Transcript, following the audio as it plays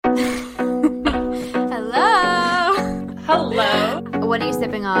what are you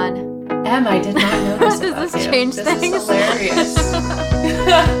sipping on? Em, I did not notice Does this change this things? is hilarious.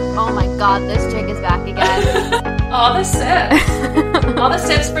 Oh my god, this chick is back again. All the sips. All the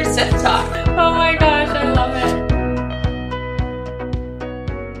sips for Sip Talk. Oh my gosh, I love it.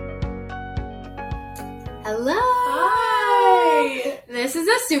 Hello. Hi. This is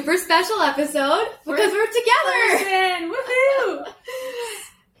a super special episode because we're together. Person. Woohoo.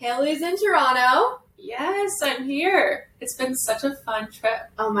 Haley's in Toronto. Yes, I'm here. It's been such a fun trip.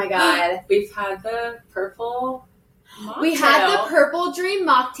 Oh my god. We've had the purple mocktail. We had the Purple Dream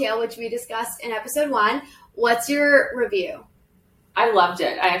mocktail, which we discussed in episode 1. What's your review? I loved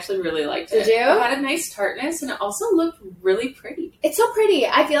it. I actually really liked it. Did you? It had a nice tartness, and it also looked really pretty. It's so pretty.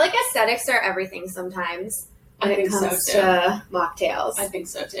 I feel like aesthetics are everything sometimes when it comes to mocktails. I think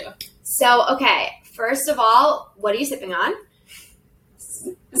so too. So, okay, first of all, what are you sipping on?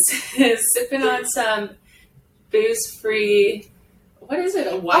 Sipping on some booze-free. What is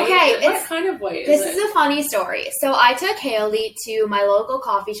it? A white? Okay, what kind of white This is it? is a funny story. So I took Haley to my local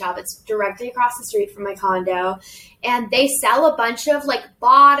coffee shop. It's directly across the street from my condo. And they sell a bunch of like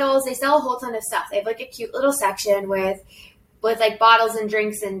bottles. They sell a whole ton of stuff. They have like a cute little section with like bottles and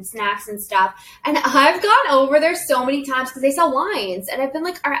drinks and snacks and stuff. And I've gone over there so many times because they sell wines. And I've been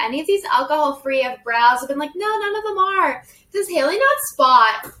like, are any of these alcohol free? I've browsed. I've been like, no, none of them are. Does Haley not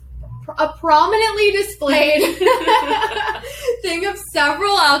spot a prominently displayed thing of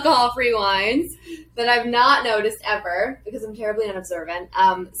several alcohol-free wines that I've not noticed ever because I'm terribly unobservant.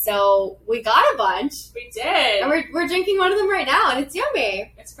 So we got a bunch. We did. And we're drinking one of them right now, and it's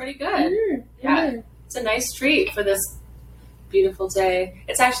yummy. It's pretty good. Yeah. It's a nice treat for this beautiful day.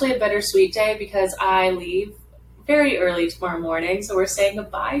 It's actually a bittersweet day because I leave very early tomorrow morning, so we're saying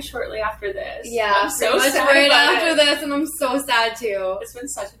goodbye shortly after this. Yeah, I'm so much sad right about after it. this, and I'm so sad too. It's been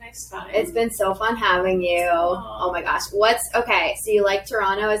such a nice time. It's been so fun having you. Aww. Oh my gosh. Okay, so you like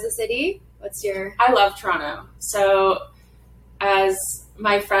Toronto as a city? What's your... I love Toronto. So, as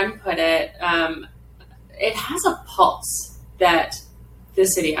my friend put it, it has a pulse that the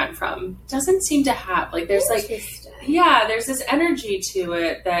city I'm from doesn't seem to have. Like, there's like, yeah, there's this energy to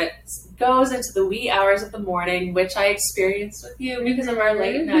it that goes into the wee hours of the morning, which I experienced with you because of our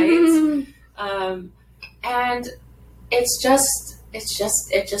late nights. And it just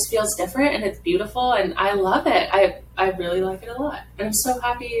feels different, and it's beautiful, and I love it. I really like it a lot. And I'm so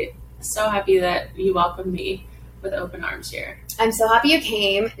happy that you welcomed me with open arms here. I'm so happy you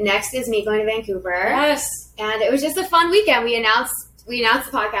came. Next is me going to Vancouver. Yes. And it was just a fun weekend. We announced the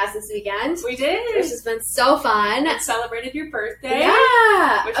podcast this weekend. We did. Which has been so fun. And celebrated your birthday.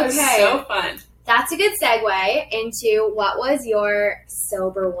 Yeah. Which was so fun. That's a good segue into what was your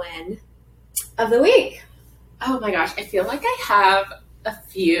sober win of the week? Oh my gosh. I feel like I have a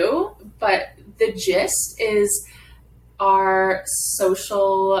few, but the gist is our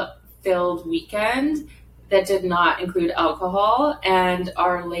social-filled weekend that did not include alcohol and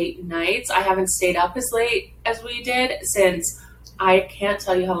our late nights. I haven't stayed up as late as we did since... I can't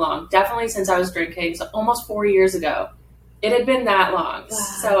tell you how long. Definitely since I was drinking, so almost 4 years ago. It had been that long. Wow.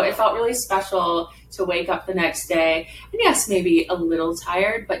 So it felt really special to wake up the next day. And yes, maybe a little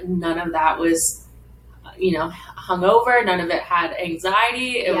tired, but none of that was, hungover. None of it had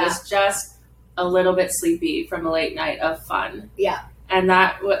anxiety. It was just a little bit sleepy from a late night of fun. Yeah. And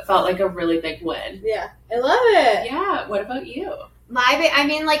that felt like a really big win. Yeah. I love it. Yeah. What about you?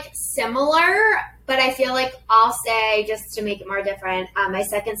 Similar, but I feel like I'll say, just to make it more different, my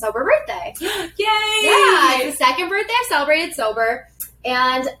second sober birthday. Yay! Yeah, it's the second birthday I've celebrated sober.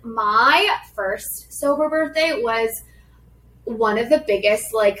 And my first sober birthday was one of the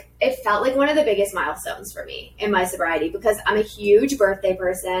biggest, it felt like one of the biggest milestones for me in my sobriety because I'm a huge birthday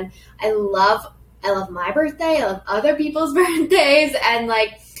person. I love my birthday. I love other people's birthdays. And,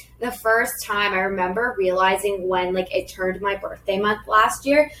 the first time I remember realizing when it turned my birthday month last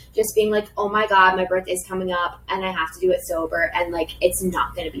year, just being like, oh my God, my birthday's coming up and I have to do it sober and it's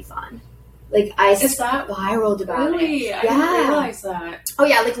not going to be fun. I spiraled about it. Really? I didn't realize that. Oh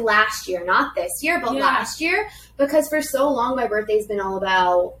yeah, last year, not this year, but last year, because for so long my birthday's been all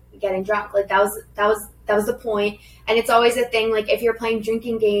about getting drunk. That was the point. And it's always a thing, if you're playing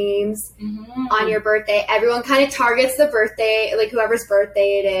drinking games on your birthday, everyone kind of targets the birthday, whoever's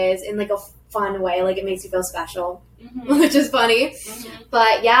birthday it is, in a fun way. It makes you feel special, which is funny.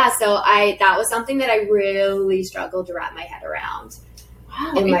 But yeah, so that was something that I really struggled to wrap my head around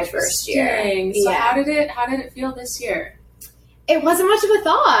in my first year. So how did it feel this year? It wasn't much of a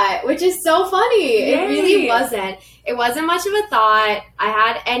thought, which is so funny. Yay. It really wasn't. It wasn't much of a thought.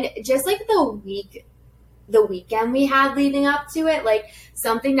 And just the weekend we had leading up to it,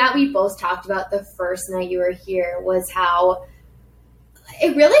 something that we both talked about the first night you were here was how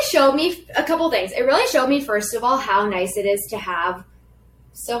it really showed me a couple things. It really showed me, first of all, how nice it is to have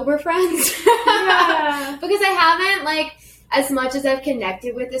sober friends. Yeah. Because I haven't, like, as much as I've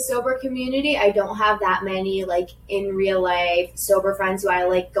connected with the sober community, I don't have that many, like, in real life sober friends who I,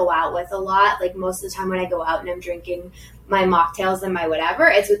 like, go out with a lot. Like, most of the time when I go out and I'm drinking my mocktails and my whatever,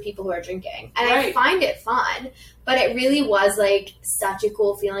 it's with people who are drinking. And I find it fun. But it really was, like, such a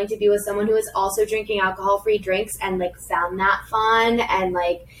cool feeling to be with someone who was also drinking alcohol-free drinks and, like, found that fun. And,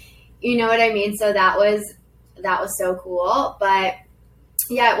 like, you know what I mean? So that was so cool. But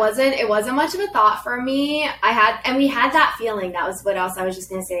yeah, it wasn't much of a thought for me. We had that feeling. That was what else I was just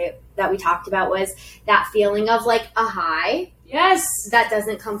going to say that we talked about, was that feeling of, like, a high. Yes. That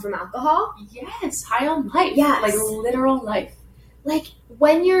doesn't come from alcohol. Yes. High on life. Yes. Like, literal life. Like,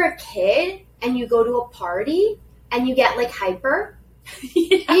 when you're a kid and you go to a party and you get, like, hyper.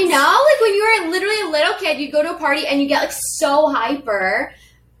 Yes. You know? Like, when you were literally a little kid, you go to a party and you get, like, so hyper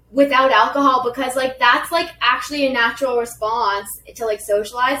without alcohol, because, like, that's, like, actually a natural response to, like,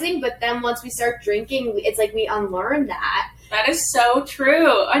 socializing. But then once we start drinking, it's like we unlearn that. That is so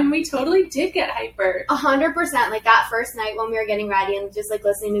true. And we totally did get hyper. 100%. Like, that first night when we were getting ready and just, like,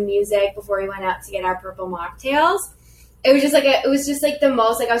 listening to music before we went out to get our purple mocktails, it was just like the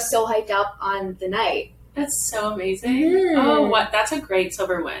most, like, I was so hyped up on the night. That's so amazing. Mm. Oh, that's a great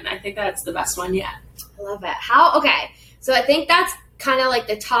sober win. I think that's the best one yet. I love it. Okay. So I think that's kind of like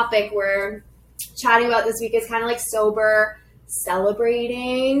the topic we're chatting about this week, is kind of like sober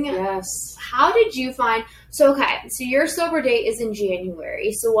celebrating. Yes. How did you find, so your sober date is in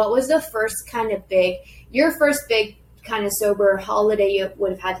January. So what was the first your first big kind of sober holiday you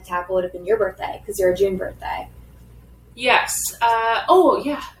would have had to tackle would have been your birthday, because you're a June birthday. Yes.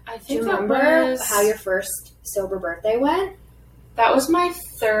 Yeah. I think Do you remember was how your first sober birthday went? That was my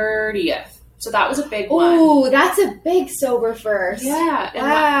 30th. So that was a big one. Ooh, that's a big sober first. Yeah.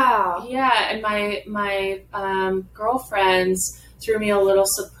 Wow. And my girlfriends threw me a little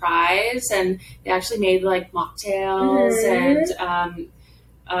surprise, and they actually made, like, mocktails and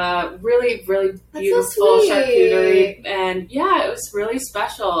really, really beautiful charcuterie. And yeah, it was really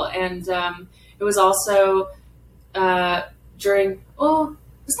special. And it was also was that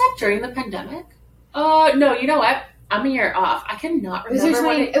during the pandemic? No, you know what? I'm a year off. I cannot remember.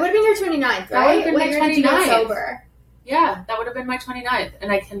 It would have been your 29th, right? That would have been my 29th. Sober. Yeah, that would have been my 29th.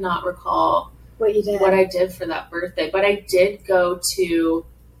 And I cannot recall what you did. What I did for that birthday. But I did go to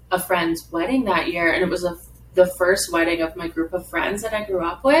a friend's wedding that year, and it was the first wedding of my group of friends that I grew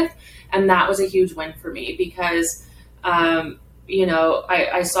up with. And that was a huge win for me because,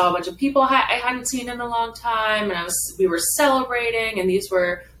 I saw a bunch of people I hadn't seen in a long time, and we were celebrating, and these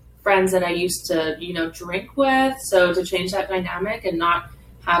were friends that I used to, drink with. So to change that dynamic and not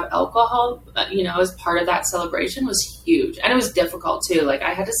have alcohol, as part of that celebration was huge. And it was difficult too. Like,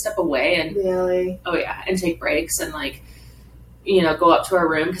 I had to step away and really, and take breaks and, like, go up to our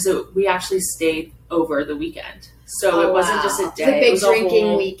room because we actually stayed over the weekend. So it wasn't just a day. The big it was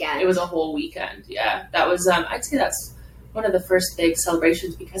drinking weekend. It was a whole weekend. Yeah. That was, I'd say that's one of the first big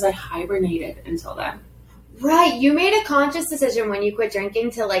celebrations because I hibernated until then. Right. You made a conscious decision when you quit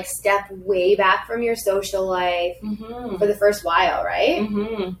drinking to, like, step way back from your social life for the first while, right?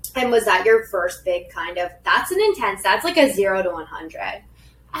 Mm-hmm. And was that your first big that's like a 0 to 100.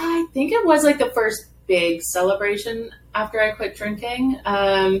 I think it was, like, the first big celebration after I quit drinking.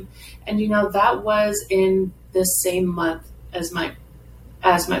 And, that was in the same month as my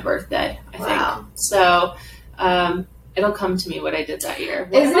birthday, I think. So, it'll come to me what I did that year.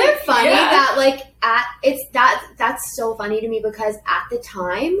 Isn't it funny that, like, that's so funny to me because at the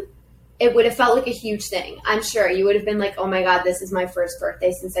time it would have felt like a huge thing. I'm sure you would have been like, oh my God, this is my first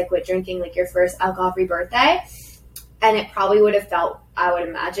birthday since I quit drinking, like your first alcohol-free birthday. And it probably would have felt, I would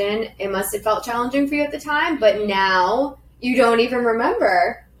imagine, it must have felt challenging for you at the time, but now you don't even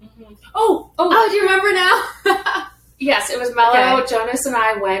remember. Mm-hmm. Oh, do you remember now? Yes, it was Mellow. Okay. Jonas and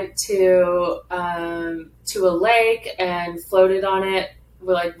I went to a lake and floated on it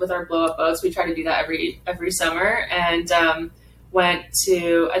with our blow up boats. We try to do that every summer, and went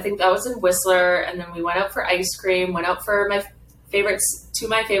to, I think that was in Whistler, and then we went out for ice cream. Went out for my favorite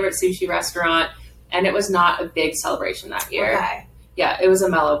sushi restaurant, and it was not a big celebration that year. Okay. Yeah, it was a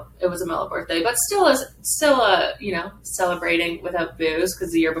mellow birthday, but still celebrating without booze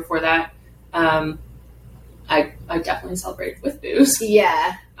because the year before that. I definitely celebrated with booze.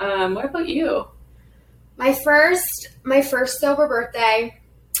 Yeah. What about you? My first sober birthday.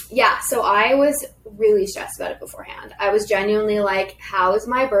 Yeah. So I was really stressed about it beforehand. I was genuinely like, how is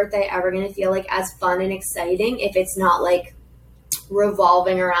my birthday ever going to feel like as fun and exciting if it's not like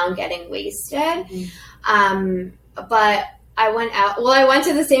revolving around getting wasted? Mm-hmm. But I went out. Well, I went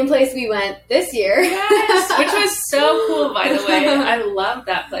to the same place we went this year. Yes, which was so cool, by the way. I love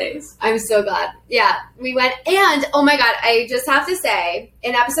that place. I'm so glad. Yeah, we went. And, oh my God, I just have to say,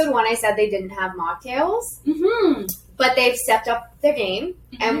 in episode 1, I said they didn't have mocktails. Mm-hmm. But they've stepped up their game,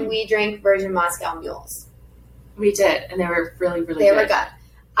 and we drank Virgin Moscow Mules. We did, and they were really, really They good. were good.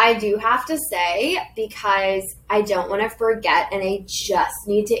 I do have to say, because I don't want to forget, and I just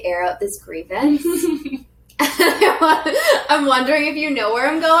need to air out this grievance. I'm wondering if you know where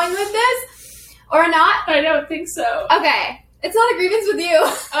I'm going with this or not. I don't think so. Okay. It's not a grievance with you.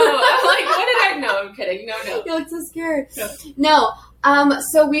 Oh, I'm like, what did I know? I'm kidding. No. You look so scared. No. No.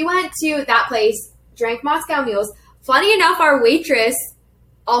 So we went to that place, drank Moscow Mules. Funny enough, our waitress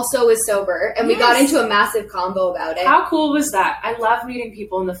also was sober, and we got into a massive combo about it. How cool was that? I love meeting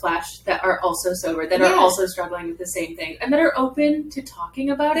people in the flesh that are also sober, that are also struggling with the same thing, and that are open to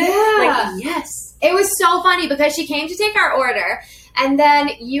talking about it. Yeah. Like, yes. It was so funny because she came to take our order, and then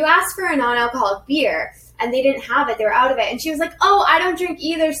you asked for a non-alcoholic beer, and they didn't have it. They were out of it. And she was like, oh, I don't drink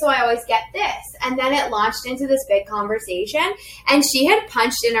either, so I always get this. And then it launched into this big conversation, and she had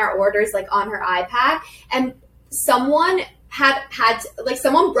punched in our orders, like, on her iPad, and someone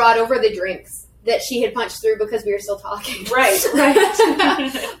someone brought over the drinks that she had punched through because we were still talking. Right.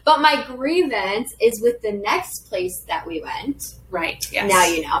 But my grievance is with the next place that we went. Right, yes. Now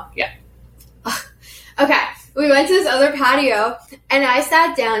you know. Yeah. Okay, we went to this other patio, and I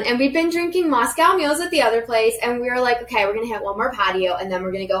sat down, and we'd been drinking Moscow Mules at the other place, and we were like, okay, we're going to hit one more patio, and then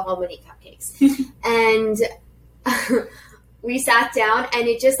we're going to go home and eat cupcakes. And we sat down, and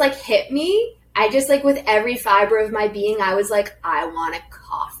it just, like, hit me. I just, like, with every fiber of my being, I was like, I want a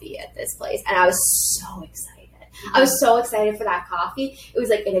coffee at this place. And I was so excited. I was so excited for that coffee. It was,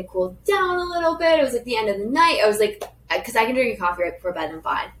 like, it had cooled down a little bit. It was, like, the end of the night. I was, like, because I can drink a coffee right before bed and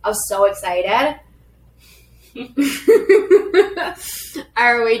fine. I was so excited.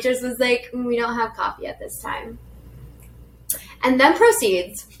 Our waitress was like, we don't have coffee at this time. And then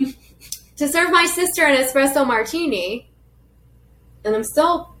proceeds to serve my sister an espresso martini. And I'm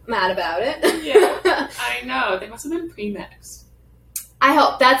still mad about it. Yeah, I know. They must have been pre-mixed. I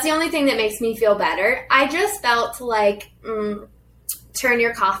hope. That's the only thing that makes me feel better. I just felt like, turn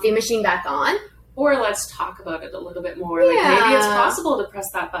your coffee machine back on. Or let's talk about it a little bit more. Like, maybe it's possible to press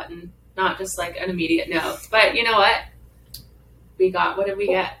that button, not just like an immediate no. But you know what? What did we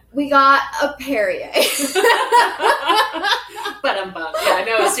get? We got a Perrier. But yeah,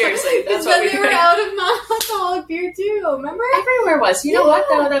 no, seriously. That's what we they were out of non-alcoholic beer too, remember? Everywhere was. You know what,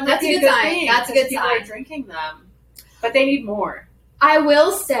 though? That's a good sign. Thing, that's a good people sign. Are drinking them. But they need more. I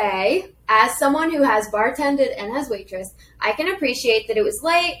will say, as someone who has bartended and as waitress, I can appreciate that it was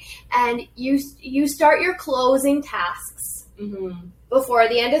late and you start your closing tasks before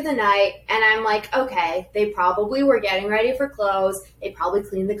the end of the night, and I'm like, okay, they probably were getting ready for close. They probably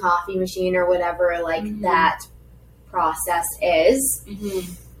cleaned the coffee machine or whatever, that process is.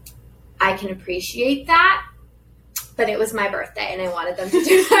 I can appreciate that, but it was my birthday, and I wanted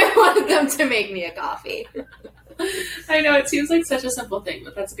them to make me a coffee. I know it seems like such a simple thing,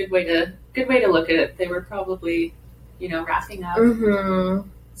 but that's a good way to look at it. They were probably, wrapping up.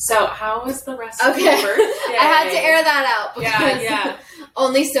 So how was the rest of your birthday? I had to air that out because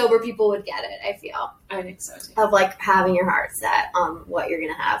only sober people would get it, I feel. I think so too. Of having your heart set on what you're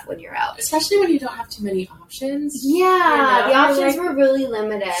going to have when you're out. Especially when you don't have too many options. Yeah, the options were really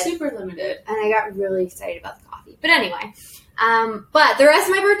limited. Super limited. And I got really excited about the coffee. But anyway, but the rest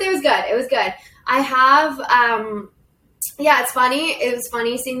of my birthday was good. It was good. I have, it's funny. It was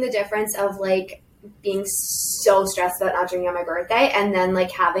funny seeing the difference of being so stressed about not drinking on my birthday and then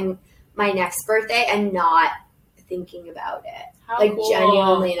having my next birthday and not thinking about it. How cool.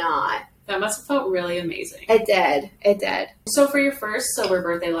 Genuinely not. That must have felt really amazing. It did. So for your first sober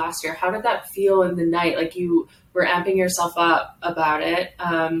birthday last year, how did that feel in the night? You were amping yourself up about it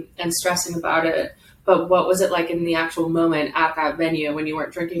and stressing about it. But what was it like in the actual moment at that venue when you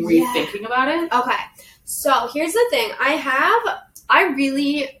weren't drinking? Were you thinking about it? Okay. So here's the thing.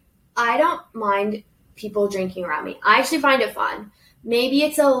 I don't mind people drinking around me. I actually find it fun. Maybe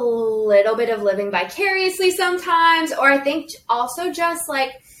it's a little bit of living vicariously sometimes, or I think also just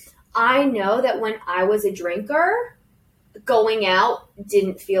I know that when I was a drinker, going out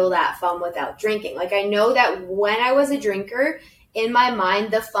didn't feel that fun without drinking. I know that when I was a drinker, in my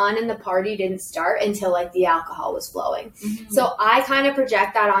mind, the fun and the party didn't start until the alcohol was flowing. So I kind of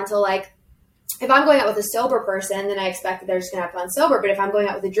project that onto if I'm going out with a sober person, then I expect that they're just going to have fun sober. But if I'm going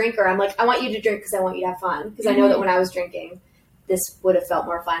out with a drinker, I'm I want you to drink because I want you to have fun. Because I know that when I was drinking, this would have felt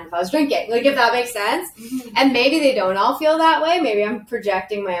more fun if I was drinking. If that makes sense. And maybe they don't all feel that way. Maybe I'm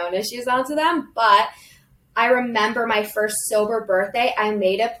projecting my own issues onto them. But I remember my first sober birthday, I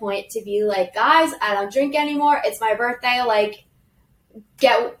made a point to be like, guys, I don't drink anymore. It's my birthday. Like,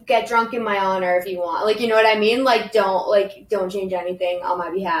 get drunk in my honor if you want. Like, you know what I mean? Like, don't change anything on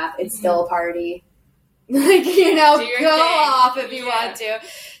my behalf. It's still a party. Like, you know, go thing. off if you want to.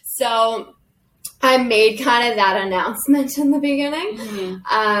 So I made kind of that announcement in the beginning.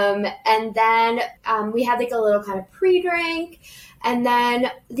 And then we had like a little kind of pre-drink. And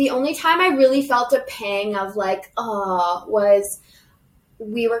then the only time I really felt a pang of like, was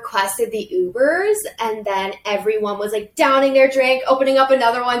we requested the Ubers, and then everyone was like downing their drink, opening up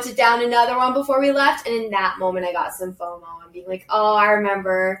another one to down another one before we left. And in that moment, I got some FOMO and being like, I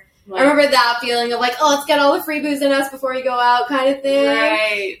remember that feeling of like, let's get all the free booze in us before we go out kind of thing.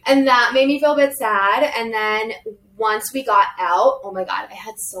 Right. And that made me feel a bit sad. And then once we got out, oh my God, I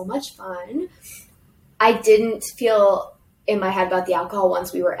had so much fun. I didn't feel in my head about the alcohol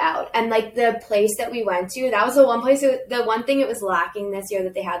once we were out. And like the place that we went to, that was the one place, the one thing it was lacking this year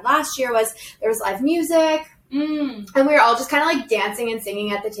that they had last year was there was live music. And we were all just kind of like dancing and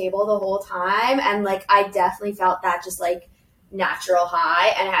singing at the table the whole time. And like, I definitely felt that just like natural high,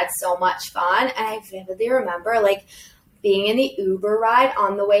 and I had so much fun. And I vividly remember like being in the Uber ride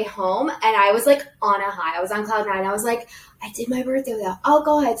on the way home, and I was like on a high. I was on cloud nine. I was like, I did my birthday without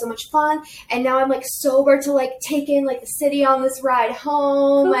alcohol. I had so much fun. And now I'm like sober to like take in like the city on this ride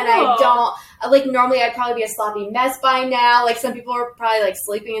home. Cool. And I don't like, normally I'd probably be a sloppy mess by now. Like some people were probably like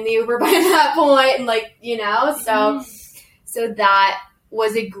sleeping in the Uber by that point, and like, you know, so that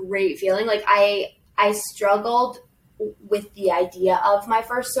was a great feeling. Like I struggled with the idea of my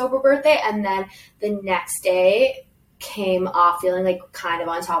first sober birthday. And then the next day came off feeling like kind of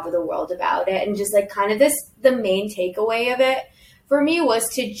on top of the world about it. And just like kind of the main takeaway of it for me was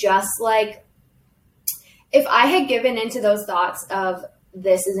to just like, if I had given into those thoughts of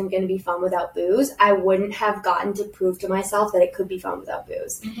this isn't going to be fun without booze, I wouldn't have gotten to prove to myself that it could be fun without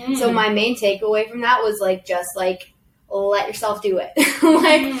booze. So my main takeaway from that was like, just like, let yourself do it.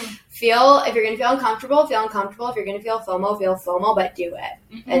 Like, if you're going to feel uncomfortable, feel uncomfortable. If you're going to feel FOMO, but do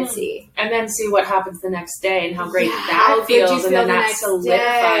it and see. And then see what happens the next day and how great that feels. And then that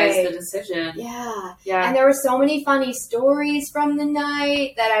solidifies the decision. Yeah. And there were so many funny stories from the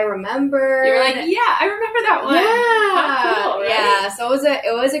night that I remember. You're like, I remember that one. Yeah. How cool, right? Yeah. So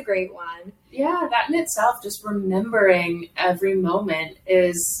it was a great one. Yeah. That in itself, just remembering every moment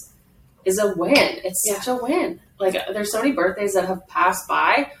is a win. It's such a win. Like, there's so many birthdays that have passed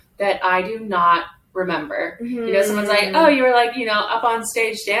by that I do not remember. You know, someone's like, you were like, you know, up on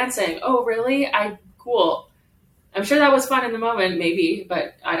stage dancing. Oh, really? Cool. I'm sure that was fun in the moment, maybe,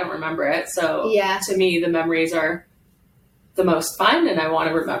 but I don't remember it. So to me, the memories are the most fun, and I want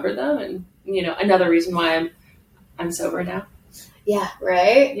to remember them. And, you know, another reason why I'm sober now. Yeah,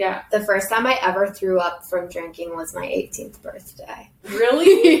 right? Yeah. The first time I ever threw up from drinking was my 18th birthday.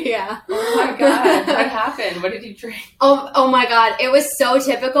 Really? Yeah. Oh my God. What happened? What did you drink? Oh my God. It was so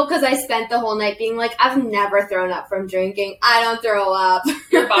typical because I spent the whole night being like, I've never thrown up from drinking. I don't throw up.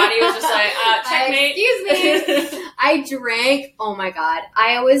 Your body was just like, checkmate. Excuse me. I drank, oh my God.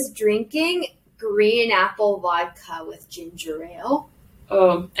 I was drinking green apple vodka with ginger ale.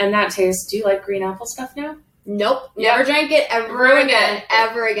 Oh, and that tastes, do you like green apple stuff now? Nope. Never drank it ever again.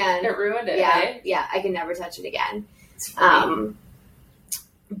 Ever again. It ruined it, yeah, right? Yeah, I can never touch it again.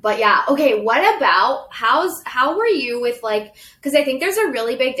 But yeah, okay, what about, how were you with like, because I think there's a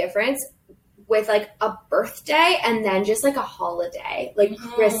really big difference with like a birthday and then just like a holiday, like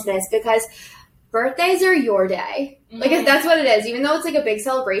Christmas, because birthdays are your day. Like, that's what it is. Even though it's like a big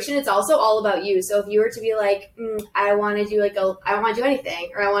celebration, it's also all about you. So if you were to be like, I want to do I don't want to do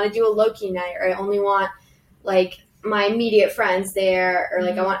anything, or I want to do a low-key night, or I only want like my immediate friends there, or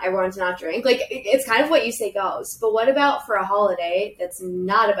like I want everyone to not drink, like it's kind of what you say goes. But what about for a holiday that's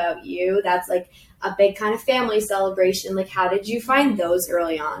not about you, that's like a big kind of family celebration? Like, how did you find those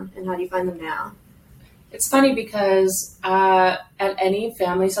early on, and how do you find them now? It's funny because at any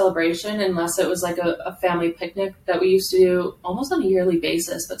family celebration, unless it was like a family picnic that we used to do almost on a yearly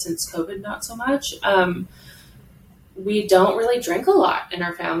basis, but since COVID, not so much, we don't really drink a lot in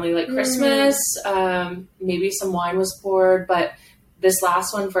our family. Like Christmas, maybe some wine was poured, but this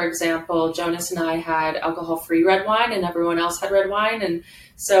last one, for example, Jonas and I had alcohol-free red wine, and everyone else had red wine. And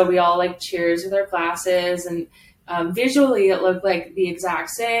so we all like cheers with our glasses, and visually it looked like the exact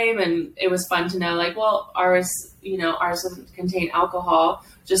same. And it was fun to know, like, well, ours doesn't contain alcohol.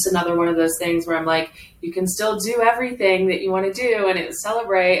 Just another one of those things where I'm like, you can still do everything that you want to do and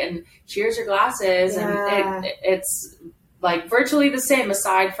celebrate and cheers your glasses. Yeah. And it's like virtually the same,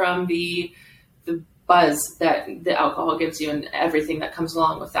 aside from the buzz that the alcohol gives you and everything that comes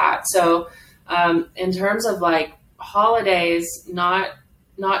along with that. So In terms of like holidays, not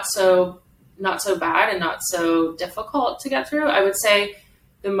so bad and not so difficult to get through. I would say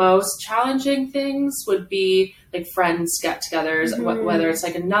the most challenging things would be like friends get-togethers, whether it's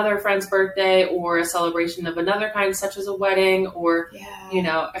like another friend's birthday or a celebration of another kind, such as a wedding or,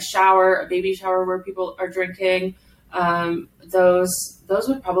 a baby shower where people are drinking. Those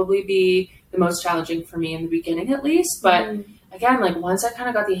would probably be the most challenging for me in the beginning, at least. But again, like once I kind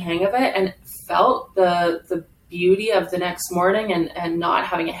of got the hang of it and felt the beauty of the next morning and not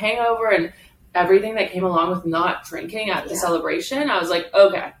having a hangover and everything that came along with not drinking at the celebration, I was like,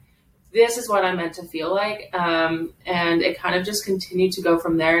 okay, this is what I'm meant to feel like. And it kind of just continued to go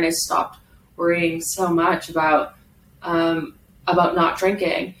from there. And I stopped worrying so much about not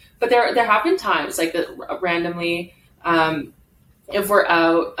drinking. But there have been times like that randomly, if we're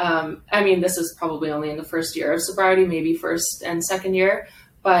out, this is probably only in the first year of sobriety, maybe first and second year,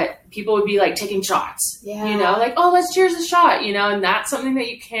 but people would be like taking shots, like, oh, let's cheers a shot, and that's something that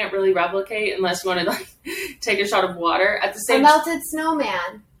you can't really replicate unless you want to like take a shot of water at the same time. Melted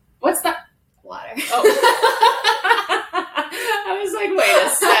snowman. What's that? Water. Oh. I was like, wait a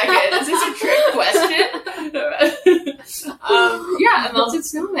second. Is this a trick question? A melted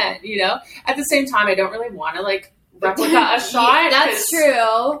snowman, At the same time, I don't really want to like replica a shot. That's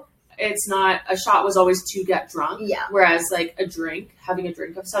true. It's not, a shot was always to get drunk. Yeah. Whereas like having a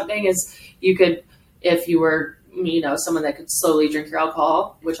drink of something is, you could, if you were, someone that could slowly drink your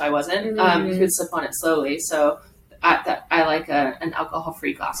alcohol, which I wasn't, you could sip on it slowly. So I like an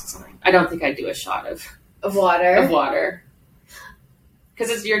alcohol-free glass of something. I don't think I'd do a shot of water.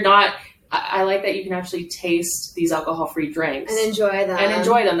 Because I like that you can actually taste these alcohol-free drinks. And enjoy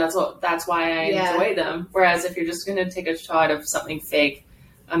them. That's why I enjoy them. Whereas if you're just going to take a shot of something fake,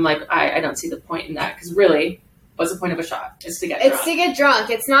 I'm like, I don't see the point in that. Because really, what's the point of a shot? It's to get drunk. It's to get drunk.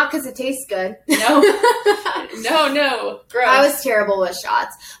 It's not because it tastes good. No. Gross. I was terrible with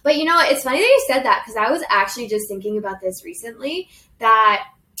shots. But it's funny that you said that, because I was actually just thinking about this recently, that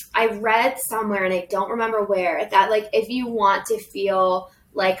I read somewhere, and I don't remember where, that like if you want to feel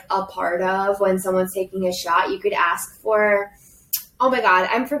like a part of when someone's taking a shot, you could ask for, oh my God,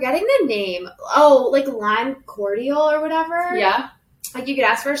 I'm forgetting the name. Oh, like lime cordial or whatever. Yeah. Like you could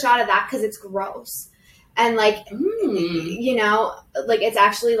ask for a shot of that because it's gross. And like, like it's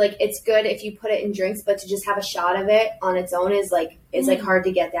actually like, it's good if you put it in drinks, but to just have a shot of it on its own is like, like hard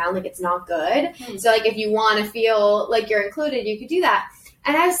to get down. Like it's not good. So like if you want to feel like you're included, you could do that.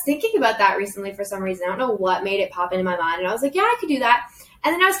 And I was thinking about that recently for some reason. I don't know what made it pop into my mind. And I was like, yeah, I could do that.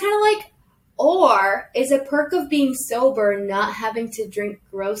 And then I was kind of like, or is a perk of being sober not having to drink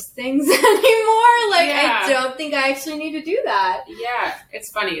gross things anymore? Like, I don't think I actually need to do that. Yeah,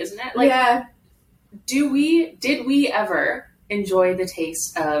 it's funny, isn't it? Like, did we ever enjoy the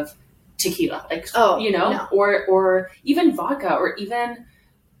taste of tequila? Like, no. or even vodka, or even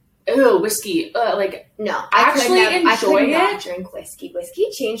whiskey. No, I could not drink whiskey. Whiskey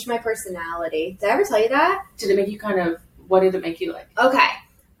changed my personality. Did I ever tell you that? Did it make you what did it make you like? Okay.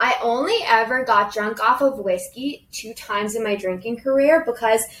 I only ever got drunk off of whiskey 2 times in my drinking career,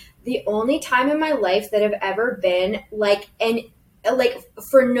 because the only time in my life that I've ever been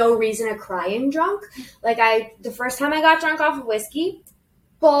for no reason a crying drunk, the first time I got drunk off of whiskey,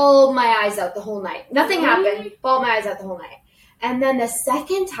 bawled my eyes out the whole night. Nothing happened. Bawled my eyes out the whole night. And then the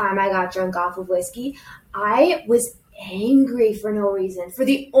second time I got drunk off of whiskey, I was angry for no reason, for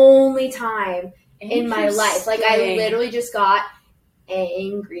the only time in my life. Like I literally just got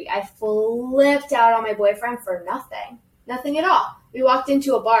angry. I flipped out on my boyfriend for nothing at all. We walked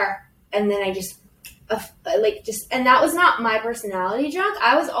into a bar, and then I just and that was not my personality drunk.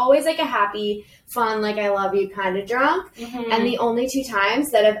 I was always like a happy, fun, like I love you kind of drunk. And the only 2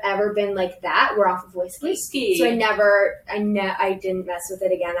 times that I've ever been like that were off of whiskey. So I didn't mess with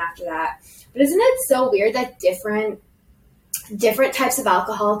it again after that. But isn't it so weird that different types of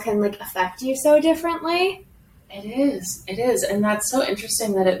alcohol can like affect you so differently? It is. And that's so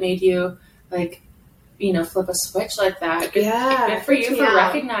interesting that it made you like, flip a switch like that. Good for you for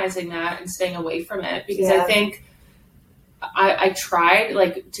recognizing that and staying away from it. Because I think I tried,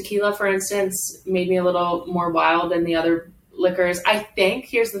 like tequila, for instance, made me a little more wild than the other liquors. I think,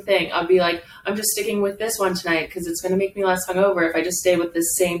 here's the thing, I'll be like, I'm just sticking with this one tonight because it's going to make me less hungover if I just stay with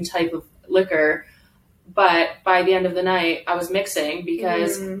this same type of liquor. But by the end of the night, I was mixing,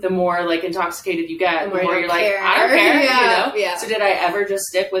 because the more like intoxicated you get, the more you're like, I don't care, Yeah. So did I ever just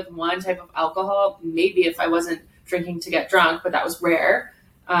stick with one type of alcohol? Maybe if I wasn't drinking to get drunk, but that was rare,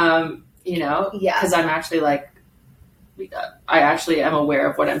 because I'm actually like, I actually am aware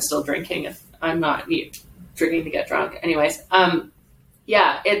of what I'm still drinking if I'm not drinking to get drunk. Anyways,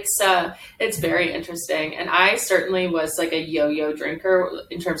 Yeah, it's very interesting. And I certainly was like a yo-yo drinker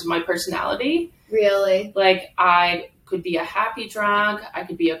in terms of my personality. Really? Like I could be a happy drunk, I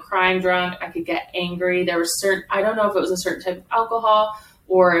could be a crying drunk, I could get angry. There was I don't know if it was a certain type of alcohol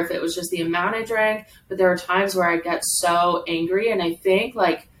or if it was just the amount I drank, but there were times where I get so angry and I think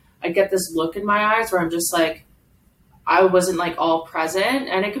like I get this look in my eyes where I'm just like, I wasn't like all present,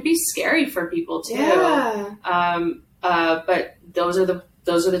 and it could be scary for people too. Yeah. But those are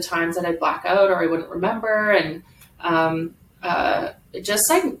the times that I black out or I wouldn't remember, and just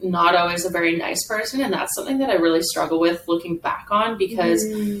like not always a very nice person, and that's something that I really struggle with looking back on because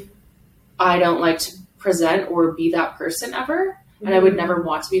I don't like to present or be that person ever, and I would never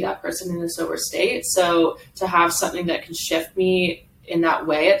want to be that person in a sober state. So to have something that can shift me in that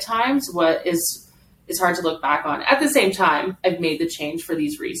way at times, it's hard to look back on. At the same time, I've made the change for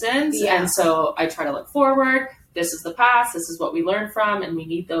these reasons. Yeah. And so I try to look forward. This is the past. This is what we learned from. And we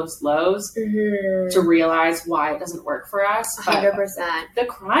need those lows to realize why it doesn't work for us. 100%. The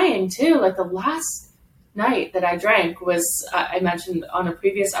crying too, like the last night that I drank was, I mentioned on a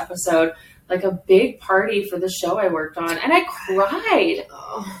previous episode, like a big party for the show I worked on. And I cried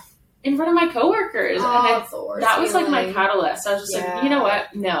in front of my coworkers. And that was like my catalyst. I was just like, you know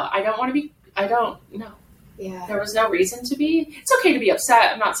what? No, I don't want to be. I don't know. Yeah. There was no reason to be. It's okay to be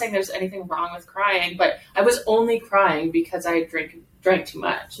upset. I'm not saying there's anything wrong with crying, but I was only crying because I drank too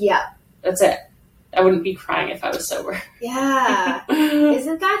much. Yeah. That's it. I wouldn't be crying if I was sober. Yeah.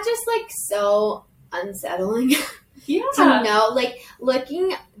 Isn't that just like so unsettling? Yeah. To know, like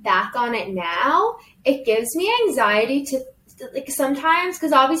looking back on it now, it gives me anxiety to like sometimes,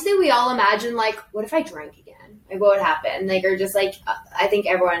 because obviously we all imagine like, what if I drank again? Like, what would happen? Like, or just like, I think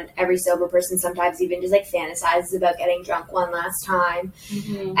every sober person sometimes even just like fantasizes about getting drunk one last time.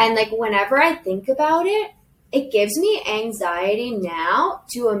 Mm-hmm. And like, whenever I think about it, it gives me anxiety now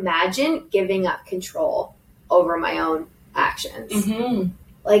to imagine giving up control over my own actions. Mm-hmm.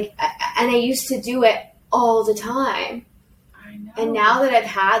 Like, and I used to do it all the time. I know. And now that I've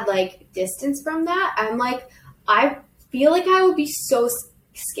had like distance from that, I'm like, I feel like I would be so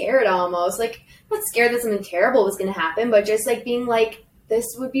scared almost. Like, not scared that something terrible was going to happen, but just like being like, this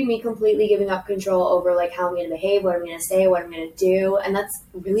would be me completely giving up control over like how I'm going to behave, what I'm going to say, what I'm going to do. And that's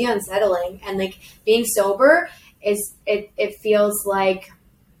really unsettling. And like being sober it feels like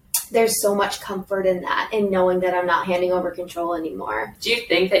there's so much comfort in that, in knowing that I'm not handing over control anymore. Do you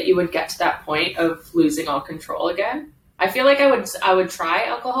think that you would get to that point of losing all control again? I feel like I would try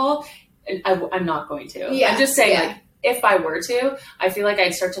alcohol, and I'm not going to. Yeah. I'm just saying, like, if I were to, I feel like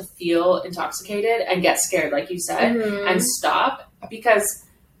I'd start to feel intoxicated and get scared, like you said, and stop, because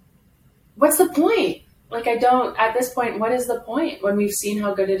what's the point? Like, at this point, what is the point when we've seen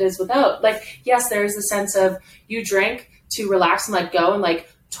how good it is without? Like, yes, there's the sense of you drink to relax and let go and like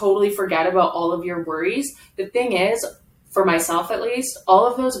totally forget about all of your worries. The thing is, for myself at least, all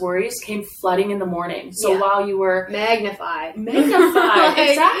of those worries came flooding in the morning. So while you were magnified,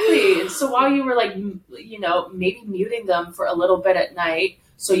 exactly. So while you were like, you know, maybe muting them for a little bit at night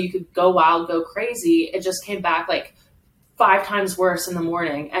so you could go wild, go crazy, it just came back like 5 times worse in the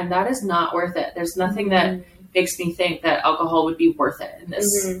morning. And that is not worth it. There's nothing that makes me think that alcohol would be worth it in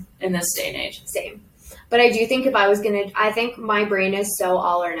this day and age. Same. But I do think if I was I think my brain is so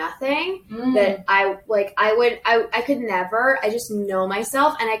all or nothing that I could never, I just know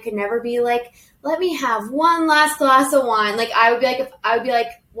myself, and I could never be like, let me have one last glass of wine. Like I would be like,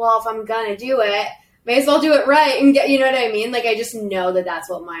 well, if I'm gonna do it, may as well do it right and get, you know what I mean? Like I just know that that's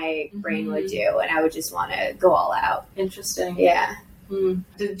what my brain would do, and I would just want to go all out. Interesting. Yeah.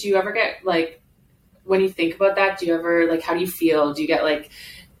 Did you ever get like, when you think about that, do you ever like, how do you feel? Do you get like,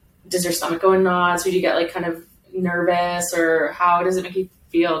 does your stomach go in knots, or do you get like kind of nervous, or how does it make you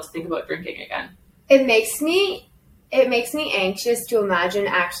feel to think about drinking again? It makes me anxious to imagine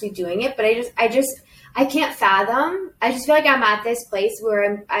actually doing it, but I can't fathom. I just feel like I'm at this place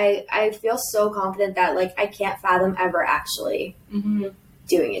where I feel so confident that like I can't fathom ever actually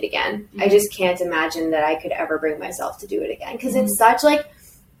doing it again. I just can't imagine that I could ever bring myself to do it again, because it's such like,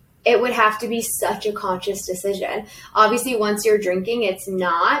 it would have to be such a conscious decision. Obviously, once you're drinking, it's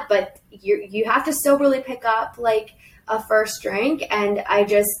not, but you have to soberly pick up like a first drink. And I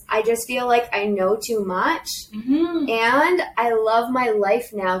just feel like I know too much, and I love my life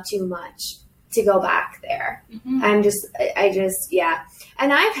now too much to go back there. I just,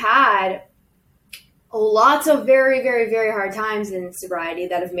 And I've had lots of very, very, very hard times in sobriety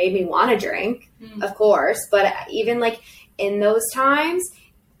that have made me want to drink, of course. But even like in those times,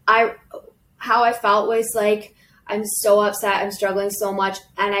 how I felt was like, I'm so upset. I'm struggling so much,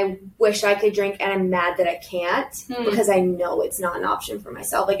 and I wish I could drink, and I'm mad that I can't because I know it's not an option for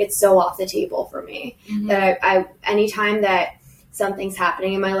myself. Like, it's so off the table for me that I anytime that something's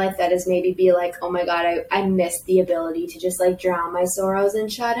happening in my life that is maybe be like, oh my God, I miss the ability to just like drown my sorrows and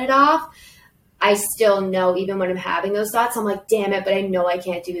shut it off. I still know, even when I'm having those thoughts, I'm like, damn it, but I know I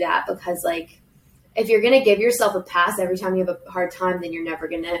can't do that because, like, if you're going to give yourself a pass every time you have a hard time, then you're never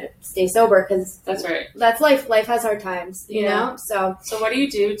going to stay sober because that's right. That's life. Life has hard times, you know? So what do you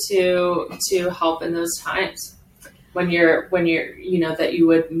do to help in those times when you're, you know, that you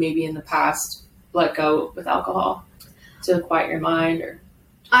would maybe in the past let go with alcohol to quiet your mind? Or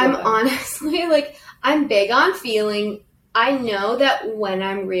I'm honestly, like, I'm big on feeling. I know that when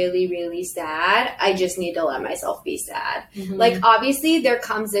I'm really, really sad, I just need to let myself be sad. Like, obviously, there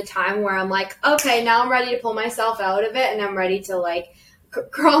comes a time where I'm like, okay, now I'm ready to pull myself out of it, and I'm ready to, like,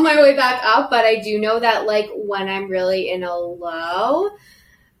 crawl my way back up. But I do know that, like, when I'm really in a low,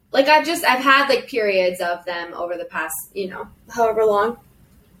 like, I've had, like, periods of them over the past, you know, however long.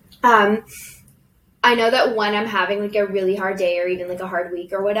 I know that when I'm having, like, a really hard day or even, like, a hard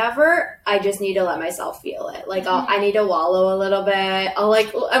week or whatever, I just need to let myself feel it. Like, I need to wallow a little bit.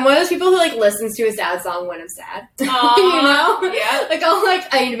 I'm one of those people who, like, listens to a sad song when I'm sad. You know? Yeah. Like,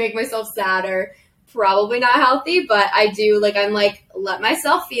 I need to make myself sadder. Probably not healthy, but I do, like, I'm like, let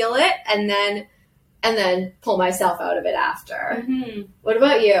myself feel it and then pull myself out of it after. What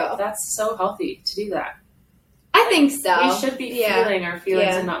about you? That's so healthy to do that. I think so. We should be feeling our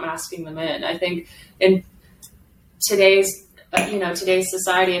feelings and not masking them in. I think in today's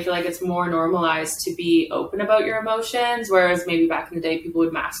society, I feel like it's more normalized to be open about your emotions, whereas maybe back in the day, people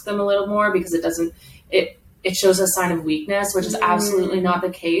would mask them a little more because it shows a sign of weakness, which is absolutely not the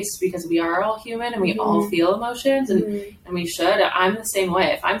case because we are all human and we all feel emotions and we should. I'm the same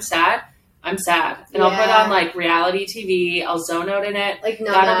way. If I'm sad, I'm sad. And I'll put on, like, reality TV. I'll zone out in it. Like,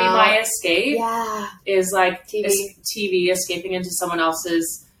 that'll be my escape. Yeah. Is, like, TV escaping into someone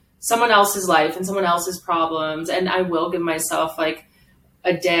else's life and someone else's problems. And I will give myself, like,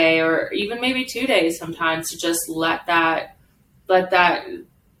 a day or even maybe 2 days sometimes to just let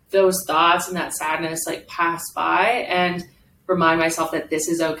those thoughts and that sadness, like, pass by and remind myself that this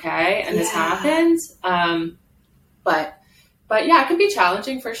is okay and this happens. But yeah, it can be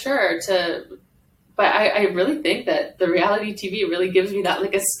challenging for sure but I really think that the reality TV really gives me that,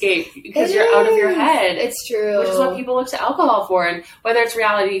 like, escape because you're out of your head. It's true. Which is what people look to alcohol for. And whether it's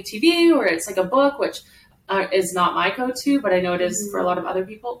reality TV or it's like a book, which is not my go-to, but I know it is for a lot of other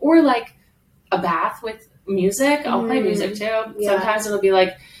people, or like a bath with music. I'll play music too. Yeah. Sometimes it'll be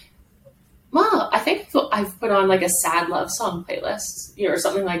like, well, I think I've put on, like, a sad love song playlist, or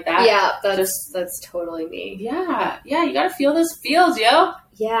something like that. Yeah, that's totally me. Yeah, you gotta feel those feels, yo.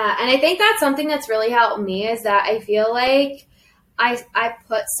 Yeah, and I think that's something that's really helped me is that I feel like I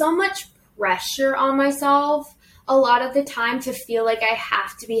put so much pressure on myself a lot of the time to feel like I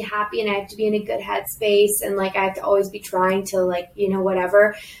have to be happy and I have to be in a good headspace and, like, I have to always be trying to, like, you know,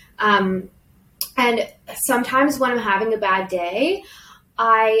 whatever. And sometimes when I'm having a bad day,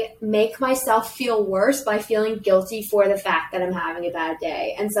 I make myself feel worse by feeling guilty for the fact that I'm having a bad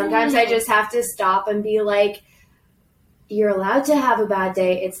day. And sometimes I just have to stop and be like, you're allowed to have a bad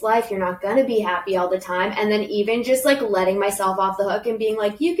day. It's life. You're not going to be happy all the time. And then even just, like, letting myself off the hook and being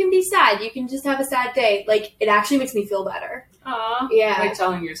like, you can be sad. You can just have a sad day. Like, it actually makes me feel better. Aww. Yeah. Like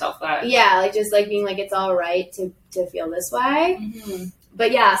telling yourself that. Yeah. Like, just, like, being like, it's all right to feel this way.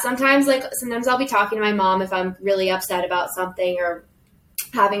 But yeah, sometimes I'll be talking to my mom if I'm really upset about something or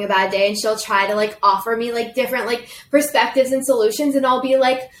having a bad day, and she'll try to, like, offer me, like, different, like, perspectives and solutions, and I'll be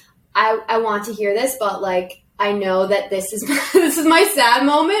like, I want to hear this, but, like, I know that this is my sad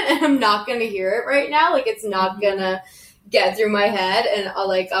moment and I'm not going to hear it right now. Like, it's not going to get through my head, and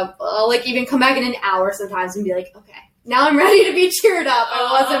I'll even come back in an hour sometimes and be like, okay, now I'm ready to be cheered up.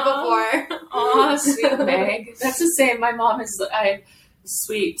 I wasn't before. Oh, sweet Meg. That's the same. My mom is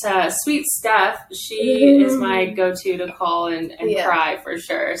sweet Steph. She is my go-to to call and cry for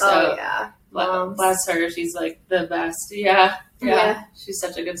sure. So bless her. She's, like, the best. Yeah. She's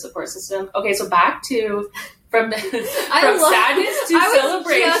such a good support system. Okay, so back to from sadness to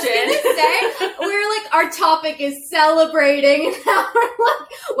celebration. I was just gonna say, we're like, our topic is celebrating, and now we're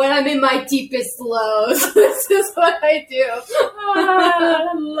like, when I'm in my deepest lows, this is what I do.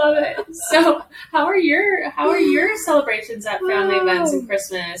 I love it. So, how are your celebrations at family events and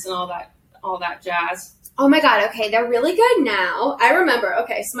Christmas and all that jazz? Oh my God. Okay, they're really good now. I remember.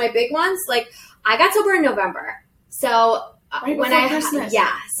 Okay, so my big ones, like, I got sober in November, so. Christmas.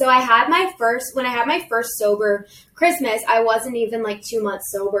 So when I had my first sober Christmas, I wasn't even, like, 2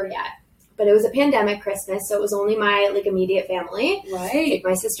 months sober yet. but it was a pandemic Christmas, so it was only my like immediate family, Right. like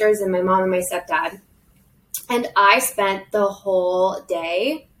my sisters and my mom and my stepdad. And I spent the whole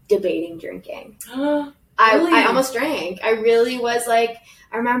day debating drinking. Really? I almost drank. I really was like,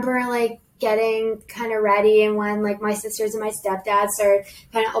 I remember like getting kind of ready, and when like my sisters and my stepdad started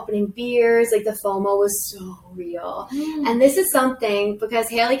kind of opening beers, like the FOMO was so real. And this is something, because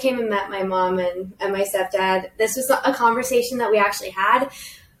Haley came and met my mom and my stepdad, this was a conversation that we actually had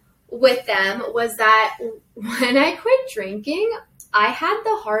with them, was that when I quit drinking, I had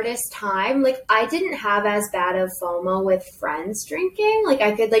the hardest time. Like, I didn't have as bad of FOMO with friends drinking. Like,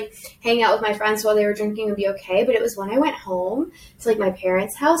 I could, like, hang out with my friends while they were drinking and be okay. But it was when I went home to, like, my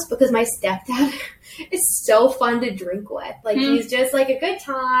parents' house, because my stepdad is so fun to drink with. Like, he's just, like, a good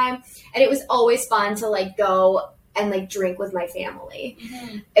time. And it was always fun to, like, go and, like, drink with my family.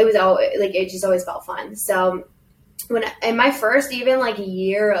 It was always, like, it just always felt fun. So when in my first even like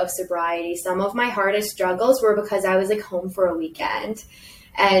year of sobriety, some of my hardest struggles were because I was like home for a weekend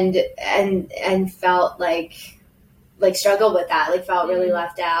and felt like struggled with that, like felt really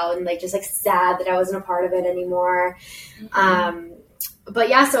left out and like just like sad that I wasn't a part of it anymore. But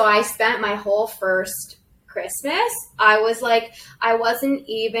yeah, so I spent my whole first Christmas, I was like, I wasn't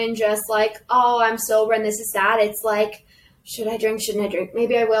even just like, oh, I'm sober and this is sad. It's like, should I drink? Shouldn't I drink?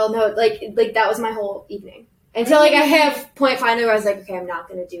 Maybe I will. No, like that was my whole evening. Until like I hit a point finally where I was like, okay, I'm not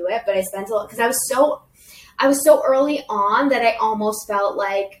going to do it. But I spent a lot, because I was so early on that I almost felt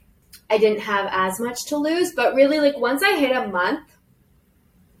like I didn't have as much to lose. But really, like once I hit a month,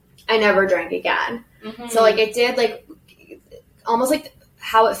 I never drank again. So like it did like almost like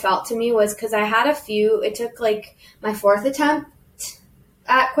how it felt to me was because I had it took like my fourth attempt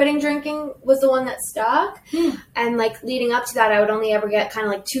at quitting drinking was the one that stuck. And like leading up to that, I would only ever get kind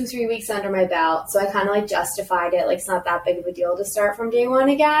of like 2-3 weeks under my belt. So I kind of like justified it. Like it's not that big of a deal to start from day one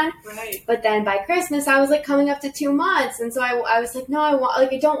again. Right. But then by Christmas, I was like coming up to 2 months. And so I was like, no, I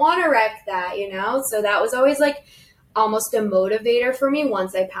don't want to wreck that, you know? So that was always like almost a motivator for me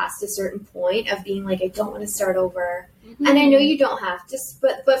once I passed a certain point of being like, I don't want to start over. And I know you don't have to,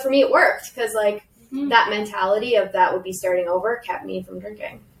 but for me it worked because like, that mentality of that would be starting over kept me from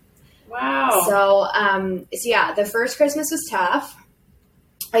drinking. Wow. So yeah, the first Christmas was tough.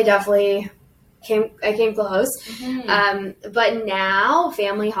 I definitely came close. But now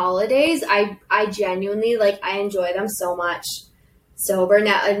family holidays, I genuinely like, I enjoy them so much sober.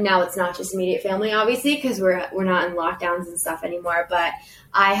 Now it's not just immediate family, obviously, because we're not in lockdowns and stuff anymore, but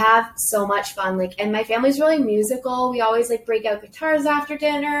I have so much fun. Like, and my family's really musical. We always like break out guitars after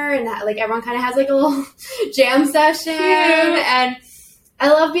dinner, and like everyone kind of has like a little jam session. And I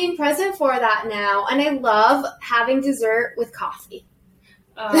love being present for that now. And I love having dessert with coffee.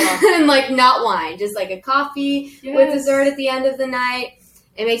 And like not wine, just like a coffee with dessert at the end of the night.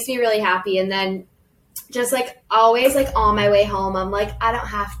 It makes me really happy. And then just like always like on my way home, I'm like, I don't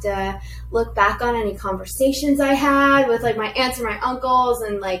have to look back on any conversations I had with like my aunts and my uncles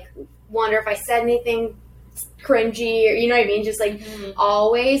and like wonder if I said anything cringy or, you know what I mean? Just like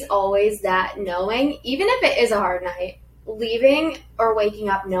always that knowing, even if it is a hard night, leaving or waking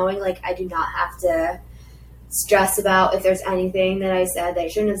up knowing like I do not have to stress about if there's anything that I said that I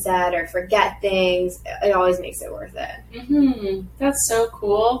shouldn't have said or forget things. It always makes it worth it. That's so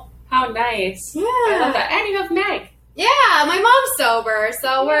cool. How nice. Yeah. I love that. And you have Meg. Yeah, my mom's sober,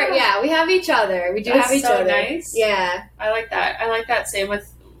 so we have each other. We do have each other. Nice. Yeah. I like that. I like that. Same with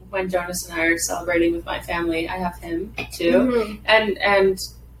when Jonas and I are celebrating with my family. I have him too. And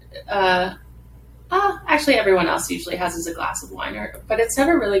actually everyone else usually has a glass of wine, but it's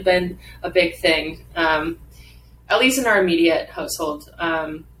never really been a big thing. At least in our immediate household.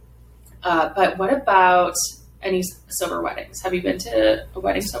 But what about any sober weddings? Have you been to a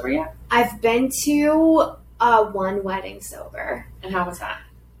wedding sober yet? I've been to one wedding sober. And how was that?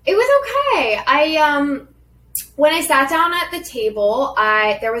 It was okay. When I sat down at the table,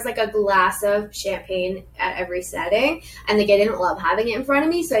 there was like a glass of champagne at every setting, and like I didn't love having it in front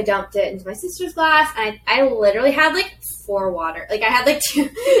of me, so I dumped it into my sister's glass, and I literally had like 4 water. Like I had like two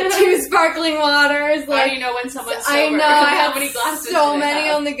sparkling waters. Like, how do you know when someone's sober? I know I had how many glasses so many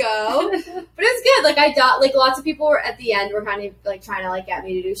on the go, but it was good. Like I thought, like lots of people were at the end were kind of like trying to like get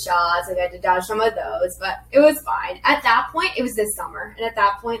me to do shots. Like I had to dodge some of those, but it was fine. At that point, it was this summer, and at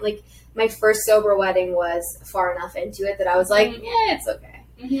that point, like my first sober wedding was far enough into it that I was like, yeah, it's okay.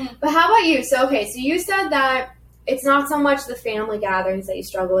 But how about you? So you said that it's not so much the family gatherings that you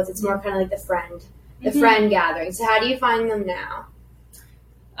struggle with; it's more kind of like the friend gatherings. So how do you find them now?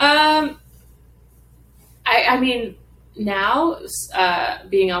 I mean, now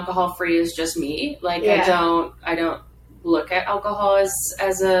being alcohol free is just me. Like I don't look at alcohol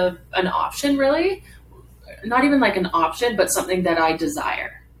as an option, really. Not even like an option, but something that I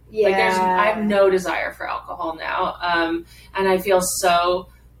desire. Yeah. Like I have no desire for alcohol now. And I feel so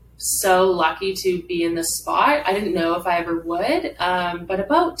lucky to be in this spot. I didn't know if I ever would. But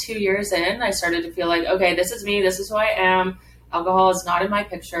about 2 years in, I started to feel like, okay, this is me. This is who I am. Alcohol is not in my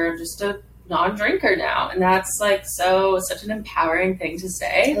picture. I'm just a non-drinker now. And that's like such an empowering thing to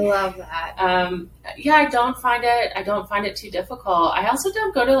say. I love that. I don't find it too difficult. I also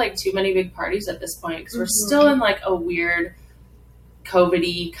don't go to like too many big parties at this point because we're still in like a weird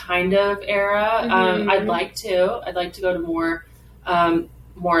COVID-y kind of era. I'd like to go to more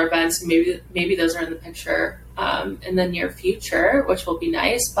events. Maybe those are in the picture in the near future, which will be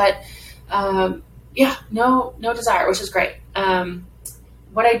nice. But no desire, which is great.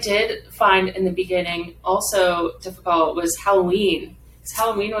 What I did find in the beginning also difficult was Halloween. Because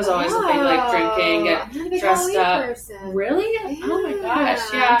Halloween was always a big like drinking, get dressed up. Person. Really? Yeah. Oh my gosh!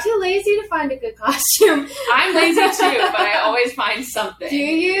 Yeah, I'm too lazy to find a good costume. I'm lazy too, but I always find something. Do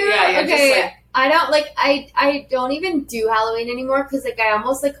you? Yeah. Okay. Just like, I don't like. I don't even do Halloween anymore because like I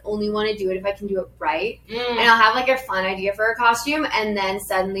almost like only want to do it if I can do it right. And I'll have like a fun idea for a costume, and then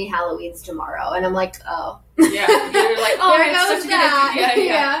suddenly Halloween's tomorrow, and I'm like, oh. Yeah, you're like, oh, there it's goes such a that. good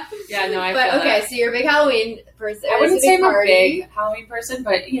idea. Yeah. No, I feel okay, that. so you're a big Halloween person. I wouldn't say I'm a party. big Halloween person,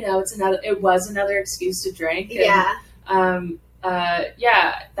 but it was another excuse to drink. And,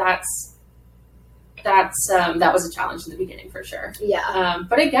 that was a challenge in the beginning for sure. Yeah.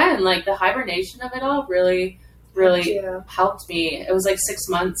 But again, like the hibernation of it all really helped me. It was like 6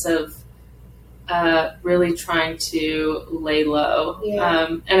 months of really trying to lay low.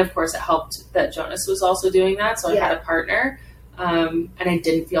 Yeah. And of course it helped that Jonas was also doing that. So I had a partner. And I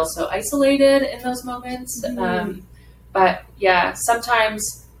didn't feel so isolated in those moments. But yeah,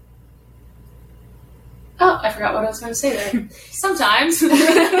 sometimes. Oh, I forgot what I was going to say there. Sometimes.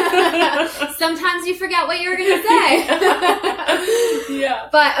 Sometimes you forget what you were going to say. Yeah.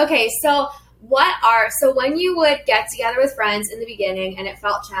 But okay, so when you would get together with friends in the beginning and it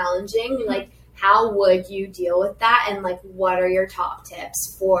felt challenging, like how would you deal with that? And like, what are your top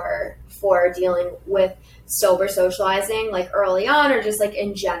tips for dealing with sober socializing, like early on, or just like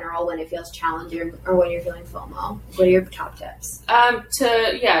in general when it feels challenging or when you're feeling FOMO? What are your top tips?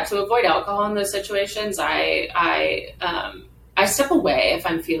 To avoid alcohol in those situations, I step away if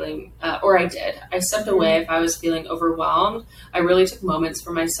I'm feeling, or I did. I stepped away if I was feeling overwhelmed. I really took moments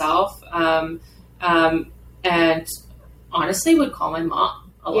for myself, and honestly would call my mom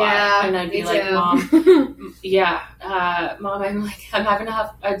a lot, and I'd be like, Mom, Mom, I'm having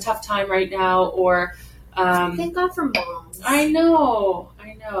a tough time right now, or thank God for moms. I know,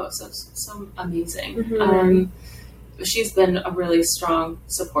 so amazing. She's been a really strong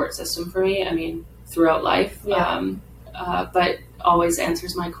support system for me. I mean, throughout life, but always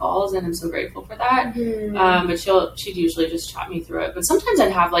answers my calls, and I'm so grateful for that. But she'd usually just chat me through it. But sometimes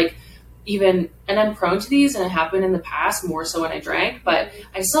I'd have like and I'm prone to these, and it happened in the past more so when I drank, but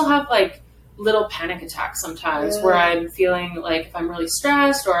I still have like little panic attacks sometimes where I'm feeling like if I'm really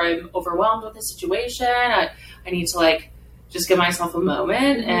stressed or I'm overwhelmed with the situation, I need to like just give myself a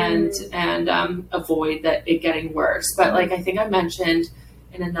moment and avoid it getting worse. But like I think I mentioned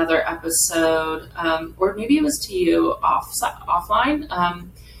in another episode, or maybe it was to you offline,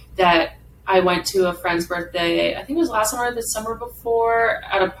 that I went to a friend's birthday, I think it was last summer or the summer before,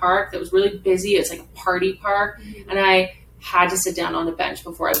 at a park that was really busy. It's like a party park, and I had to sit down on a bench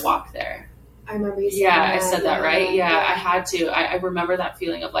before I walked there. I remember you saying that. I said that, right? Yeah, I had to. I remember that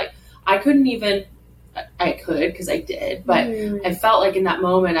feeling of like, I couldn't even, I could because I did, but I felt like in that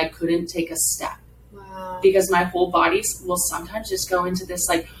moment I couldn't take a step. Wow. Because my whole body will sometimes just go into this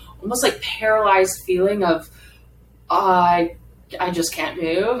like, almost like paralyzed feeling of, I just can't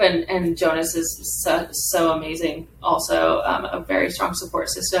move. And Jonas is so amazing. Also, a very strong support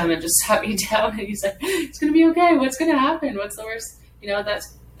system, and just sat me down and he's like, it's going to be okay. What's going to happen? What's the worst,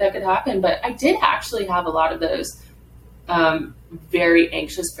 that could happen? But I did actually have a lot of those, very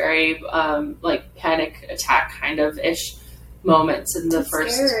anxious, very, like panic attack kind of ish moments in the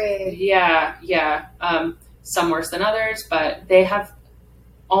first, scary. Yeah. Some worse than others, but they have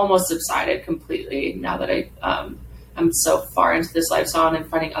almost subsided completely now that I'm so far into this lifestyle and I'm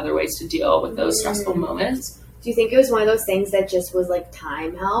finding other ways to deal with those stressful moments. Do you think it was one of those things that just was like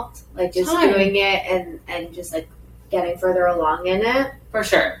time helped? Like just doing it and just like getting further along in it? For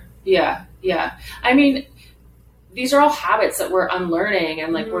sure. Yeah. I mean, these are all habits that we're unlearning,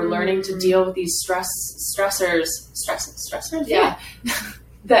 and like we're learning to deal with these stressors. Yeah.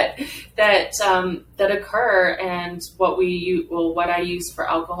 that occur, and what I use for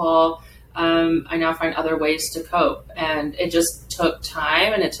alcohol I now find other ways to cope. And it just took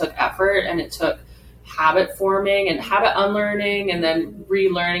time and it took effort and it took habit forming and habit unlearning and then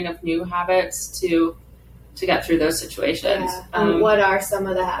relearning of new habits to get through those situations. Yeah. What are some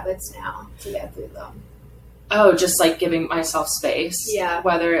of the habits now to get through them? Oh, just like giving myself space. Yeah.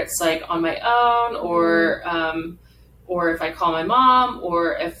 Whether it's like on my own or if I call my mom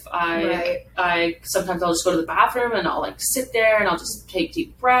or if I sometimes I'll just go to the bathroom and I'll like sit there and I'll just take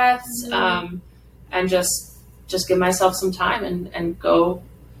deep breaths and just give myself some time and go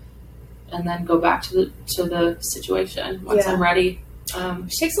and then go back to the situation once I'm ready.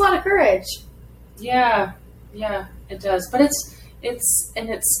 It takes a lot of courage. Yeah, it does. But it's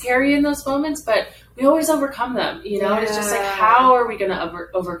scary in those moments, but we always overcome them, you know? It's just like, how are we going to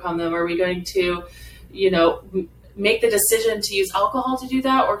overcome them? Are we going to, make the decision to use alcohol to do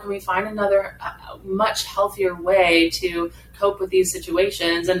that? Or can we find another much healthier way to cope with these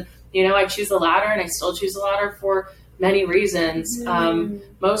situations? And, I choose the latter and I still choose the latter for many reasons.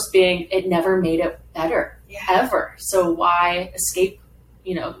 Most being it never made it better ever. So why escape,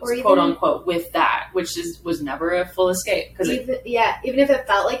 quote unquote, with that, which was never a full escape. Even if it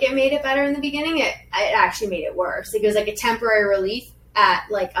felt like it made it better in the beginning, it actually made it worse. It was like a temporary relief at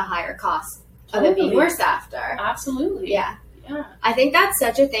like a higher cost of it being worse after. Absolutely. Yeah. I think that's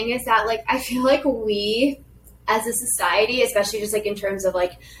such a thing is that like I feel like we as a society, especially just like in terms of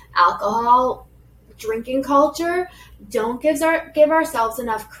like alcohol drinking culture, don't give ourselves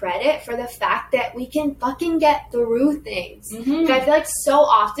enough credit for the fact that we can fucking get through things. And I feel like so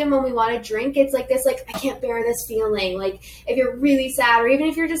often when we want to drink, it's like this, like, I can't bear this feeling. Like if you're really sad or even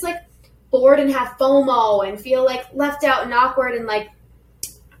if you're just like bored and have FOMO and feel like left out and awkward and like,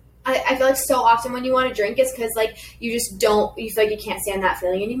 I feel like so often when you want to drink it's because like you feel like you can't stand that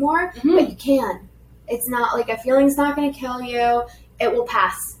feeling anymore, but you can. It's not like a feeling's not going to kill you. It will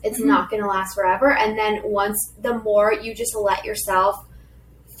pass. It's not going to last forever. And then the more you just let yourself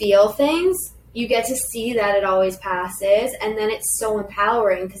feel things, you get to see that it always passes. And then it's so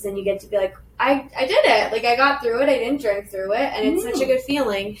empowering because then you get to be like, I did it. Like I got through it. I didn't drink through it. And it's such a good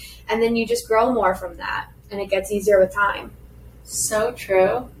feeling. And then you just grow more from that. And it gets easier with time. So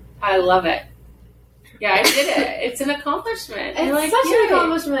true. I love it. Yeah, I did it. It's an accomplishment. It's such an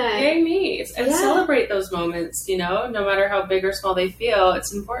accomplishment. Yay me. And celebrate those moments, no matter how big or small they feel.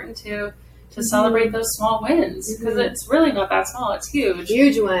 It's important to celebrate those small wins because it's really not that small. It's huge.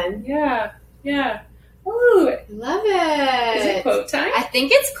 Huge win. Yeah. Ooh. Love it. Is it quote time? I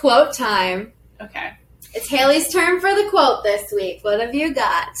think it's quote time. Okay. It's Haley's turn for the quote this week. What have you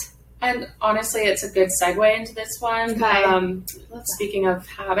got? And honestly, it's a good segue into this one. Okay. Speaking of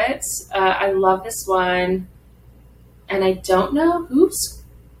habits, I love this one. And I don't know who's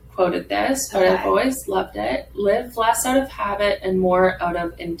quoted this, but I've always loved it. Live less out of habit and more out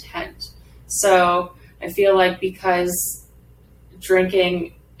of intent. So I feel like because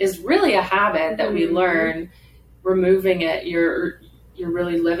drinking is really a habit that we learn, removing it, you're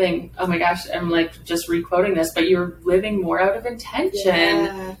really living, oh my gosh, I'm like just re-quoting this, but you're living more out of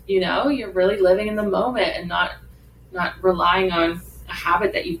intention. You're really living in the moment and not relying on a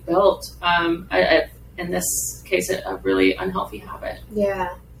habit that you've built. In this case, a really unhealthy habit.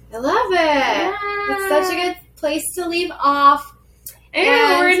 Yeah. I love it. It's such a good place to leave off.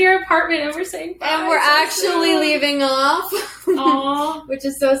 And we're in your apartment and we're saying bye. And we're actually leaving off. Aww. Which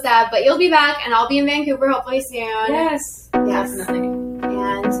is so sad. But you'll be back and I'll be in Vancouver hopefully soon. Yes. Definitely.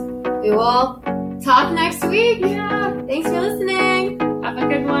 And we will talk next week. Yeah. Thanks for listening. Have a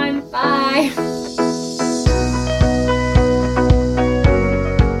good one. Bye.